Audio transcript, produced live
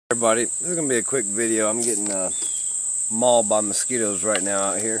Everybody, this is going to be a quick video. I'm getting mauled by mosquitoes right now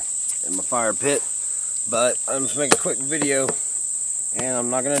out here in my fire pit, but I'm just making a quick video and I'm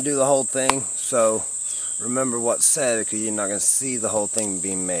not going to do the whole thing, so remember what's said because you're not going to see the whole thing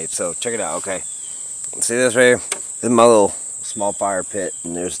being made. So check it out. Okay, see this right here? This is my little small fire pit,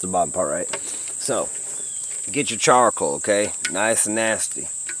 and there's the bottom part, right? So get your charcoal, okay, nice and nasty.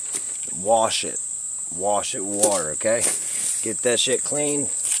 Wash it with water, okay? Get that shit clean,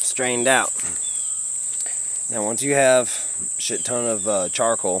 strained out. Now once you have a shit ton of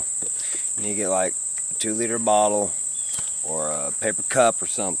charcoal, you need to get like a 2-liter bottle or a paper cup or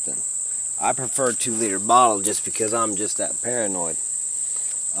something. I prefer a 2-liter bottle just because I'm just that paranoid.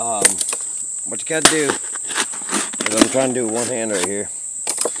 What you gotta do is, I'm trying to do one hand right here.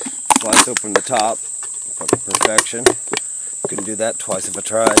 Slice open the top, fucking perfection. Couldn't do that twice if I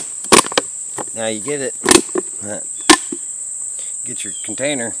tried. Now you get it. Get your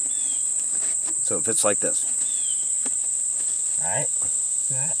container so it fits like this. Alright?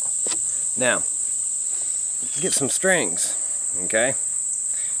 Now, get some strings. Okay?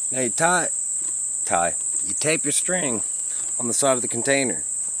 Now you you tape your string on the side of the container.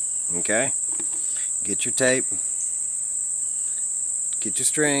 Okay? Get your tape, get your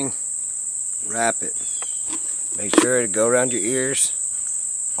string, wrap it. Make sure to go around your ears,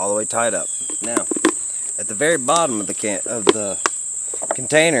 all the way tied up. Now, at the very bottom of the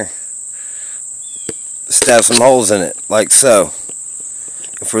container, stab some holes in it, like so.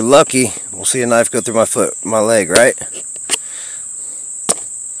 If we're lucky, we'll see a knife go through my leg, right?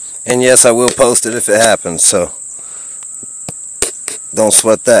 And yes, I will post it if it happens, so don't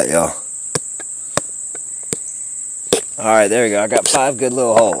sweat that, y'all. Alright, there we go. I got 5 good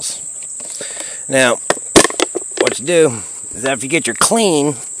little holes. Now, what you do is after you get your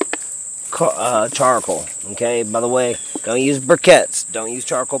clean charcoal, okay? By the way, don't use briquettes. Don't use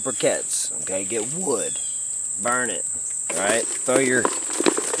charcoal briquettes, okay? Get wood. Burn it, alright? Throw your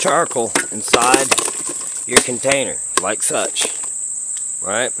charcoal inside your container, like such,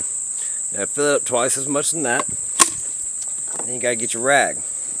 right? Now fill it up twice as much than that. Then you gotta get your rag.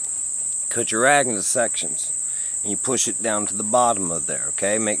 Cut your rag into sections, and you push it down to the bottom of there,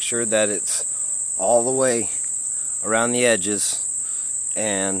 okay? Make sure that it's all the way around the edges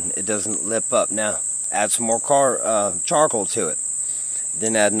and it doesn't lip up. Now add some more charcoal to it,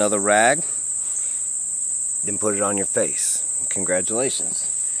 then add another rag, then put it on your face. Congratulations,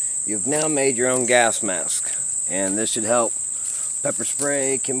 you've now made your own gas mask, and this should help pepper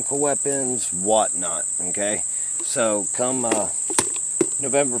spray, chemical weapons, whatnot. Okay, so come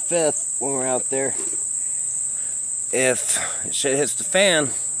November 5th when we're out there, if shit hits the fan,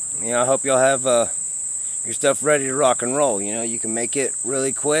 you know, I hope y'all have your stuff ready to rock and roll. You know, you can make it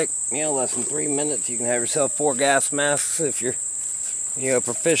really quick, you know, less than 3 minutes. You can have yourself 4 gas masks if you're, you know,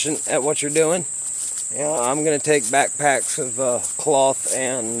 proficient at what you're doing. You know, I'm going to take backpacks of cloth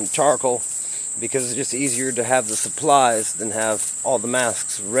and charcoal because it's just easier to have the supplies than have all the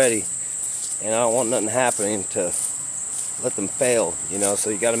masks ready. And I don't want nothing happening to let them fail, you know,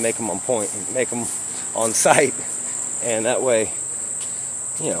 so you got to make them on point, make them on site, and that way,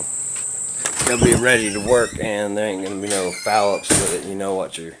 you know, they'll be ready to work and there ain't going to be no foul-ups with it. You know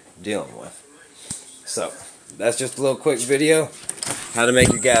what you're dealing with. So, that's just a little quick video, how to make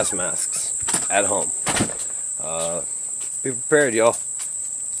your gas masks at home. Be prepared, y'all.